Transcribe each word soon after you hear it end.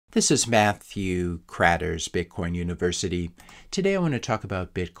This is Matthew Kratter's Bitcoin University. Today I want to talk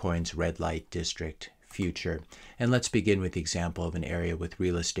about Bitcoin's red light district future. And let's begin with the example of an area with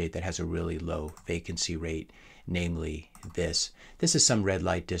real estate that has a really low vacancy rate, namely this. This is some red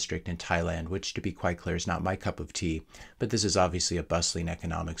light district in Thailand, which to be quite clear is not my cup of tea, but this is obviously a bustling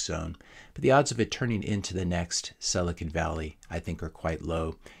economic zone. But the odds of it turning into the next Silicon Valley, I think, are quite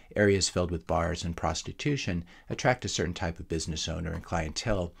low. Areas filled with bars and prostitution attract a certain type of business owner and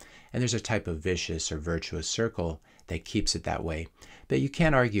clientele, and there's a type of vicious or virtuous circle that keeps it that way. But you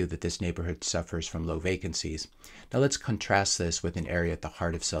can't argue that this neighborhood suffers from low vacancies. Now let's contrast this with an area at the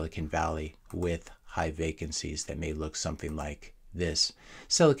heart of Silicon Valley with high vacancies that may look something like this.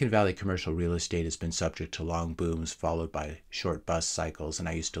 Silicon Valley commercial real estate has been subject to long booms followed by short bust cycles, and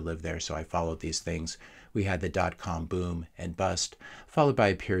I used to live there, so I followed these things. We had the dot-com boom and bust, followed by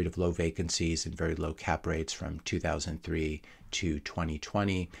a period of low vacancies and very low cap rates from 2003 to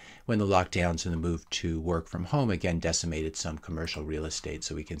 2020, when the lockdowns and the move to work from home again decimated some commercial real estate.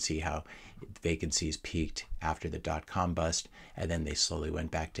 So we can see how vacancies peaked after the dot-com bust, and then they slowly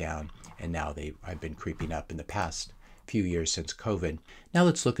went back down, and now I've been creeping up in the past few years since COVID. Now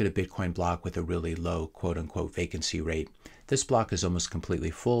let's look at a Bitcoin block with a really low quote-unquote vacancy rate. This block is almost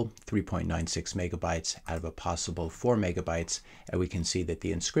completely full, 3.96 megabytes out of a possible 4 megabytes, and we can see that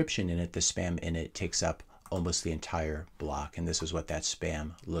the inscription in it, the spam in it, takes up almost the entire block, and this is what that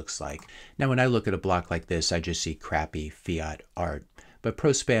spam looks like. Now when I look at a block like this, I just see crappy fiat art. But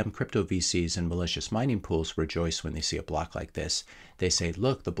pro-spam crypto VCs and malicious mining pools rejoice when they see a block like this. They say,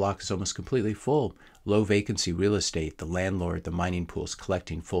 look, the block is almost completely full. Low vacancy real estate, the landlord, the mining pools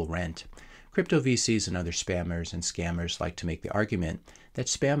collecting full rent. Crypto VCs and other spammers and scammers like to make the argument that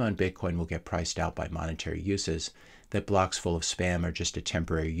spam on Bitcoin will get priced out by monetary uses, that blocks full of spam are just a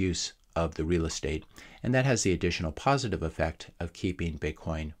temporary use of the real estate, and that has the additional positive effect of keeping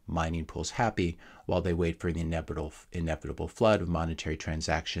Bitcoin mining pools happy while they wait for the inevitable flood of monetary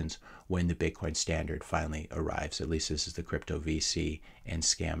transactions when the Bitcoin standard finally arrives. At least this is the crypto VC and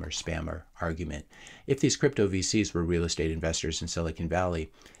spammer argument. If these crypto VCs were real estate investors in Silicon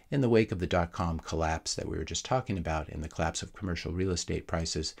Valley, in the wake of the dot-com collapse that we were just talking about and the collapse of commercial real estate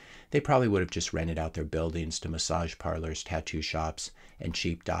prices, they probably would have just rented out their buildings to massage parlors, tattoo shops, and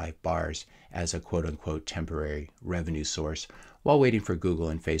cheap dive bars as a quote-unquote temporary revenue source while waiting for Google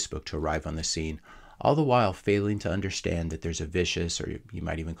and Facebook to arrive on the scene, all the while failing to understand that there's a vicious, or you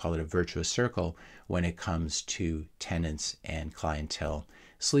might even call it a virtuous circle, when it comes to tenants and clientele.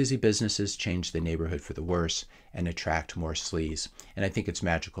 Sleazy businesses change the neighborhood for the worse and attract more sleaze. And I think it's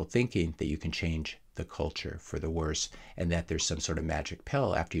magical thinking that you can change the culture for the worse, and that there's some sort of magic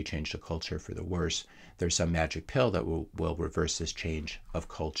pill after you change the culture for the worse. There's some magic pill that will reverse this change of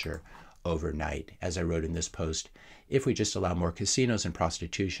culture overnight. As I wrote in this post, if we just allow more casinos and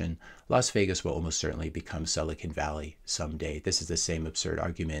prostitution, Las Vegas will almost certainly become Silicon Valley someday. This is the same absurd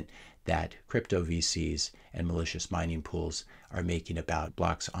argument that crypto VCs and malicious mining pools are making about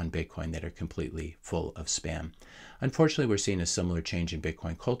blocks on Bitcoin that are completely full of spam. Unfortunately, we're seeing a similar change in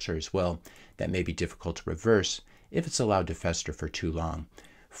Bitcoin culture as well that may be difficult to reverse if it's allowed to fester for too long.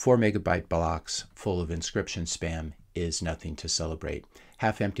 4 megabyte blocks full of inscription spam is nothing to celebrate.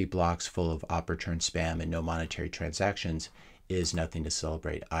 Half-empty blocks full of op return spam and no monetary transactions is nothing to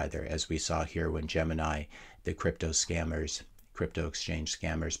celebrate either, as we saw here when Gemini, the crypto exchange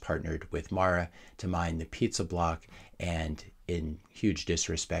scammers, partnered with Mara to mine the pizza block, and in huge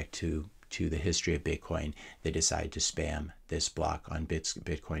disrespect to the history of Bitcoin, they decided to spam this block on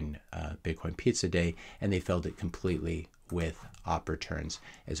Bitcoin Pizza Day, and they filled it completely with op returns.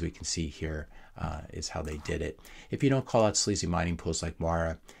 As we can see here, is how they did it. If you don't call out sleazy mining pools like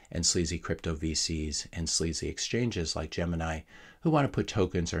Mara and sleazy crypto VCs and sleazy exchanges like Gemini who want to put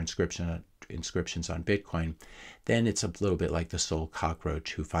tokens or inscriptions on Bitcoin, then it's a little bit like the soul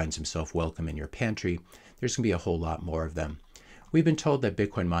cockroach who finds himself welcome in your pantry. There's going to be a whole lot more of them. We've been told that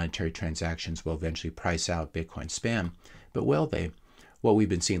Bitcoin monetary transactions will eventually price out Bitcoin spam, but will they? What we've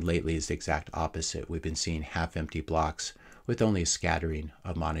been seeing lately is the exact opposite. We've been seeing half-empty blocks with only a scattering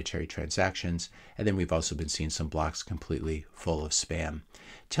of monetary transactions, and then we've also been seeing some blocks completely full of spam.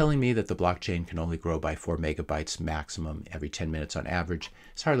 Telling me that the blockchain can only grow by 4 megabytes maximum every 10 minutes on average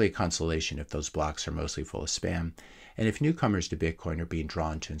is hardly a consolation if those blocks are mostly full of spam. And if newcomers to Bitcoin are being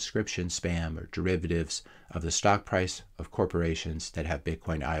drawn to inscription spam or derivatives of the stock price of corporations that have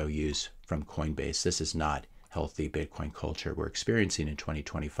Bitcoin IOUs from Coinbase, this is not healthy Bitcoin culture we're experiencing in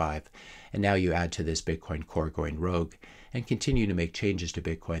 2025. And now you add to this Bitcoin core going rogue and continue to make changes to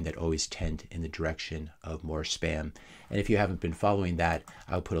Bitcoin that always tend in the direction of more spam. And if you haven't been following that,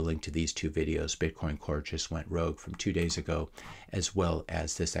 I'll put a link to these two videos. Bitcoin core just went rogue from 2 days ago, as well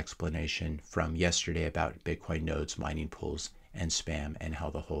as this explanation from yesterday about Bitcoin nodes, mining pools, and spam, and how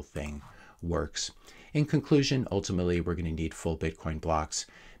the whole thing works. In conclusion, ultimately, we're going to need full Bitcoin blocks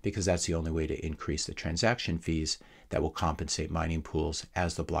because that's the only way to increase the transaction fees that will compensate mining pools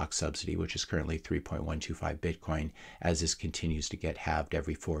as the block subsidy, which is currently 3.125 Bitcoin, as this continues to get halved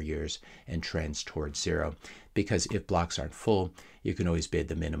every 4 years and trends towards zero. Because if blocks aren't full, you can always bid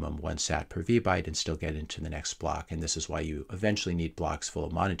the minimum 1 sat per VByte and still get into the next block. And this is why you eventually need blocks full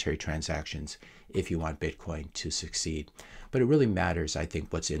of monetary transactions if you want Bitcoin to succeed. But it really matters, I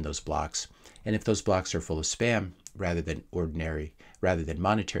think, what's in those blocks. And if those blocks are full of spam rather than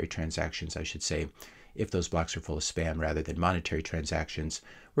monetary transactions, I should say, if those blocks are full of spam rather than monetary transactions,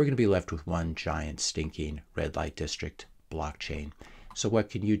 we're going to be left with one giant stinking red light district blockchain. So what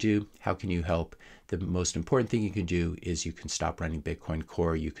can you do? How can you help? The most important thing you can do is you can stop running Bitcoin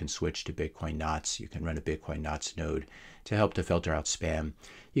Core. You can switch to Bitcoin Knots. You can run a Bitcoin Knots node to help to filter out spam.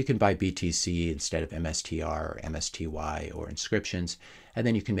 You can buy BTC instead of MSTR or MSTY or inscriptions. And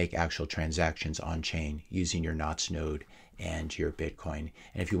then you can make actual transactions on chain using your Knots node and your Bitcoin.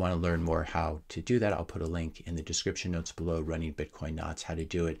 And if you want to learn more how to do that, I'll put a link in the description notes below, running Bitcoin Knots, how to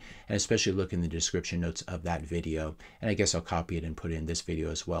do it. And especially look in the description notes of that video. And I guess I'll copy it and put it in this video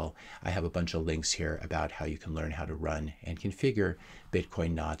as well. I have a bunch of links here about how you can learn how to run and configure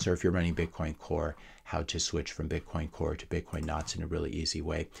Bitcoin Knots, or if you're running Bitcoin Core, how to switch from Bitcoin Core to Bitcoin Knots in a really easy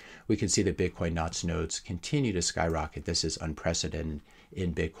way. We can see that Bitcoin Knots nodes continue to skyrocket. This is unprecedented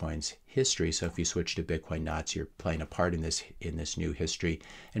in Bitcoin's history. So if you switch to Bitcoin Knots, you're playing a part in this new history.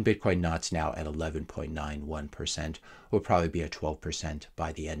 And Bitcoin Knots now at 11.91%, will probably be at 12%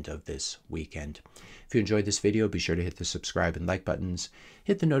 by the end of this weekend. If you enjoyed this video, be sure to hit the subscribe and like buttons.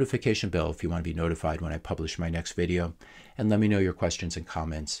 Hit the notification bell if you want to be notified when I publish my next video. And let me know your questions and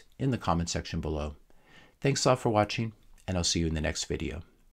comments in the comment section below. Thanks a lot for watching, and I'll see you in the next video.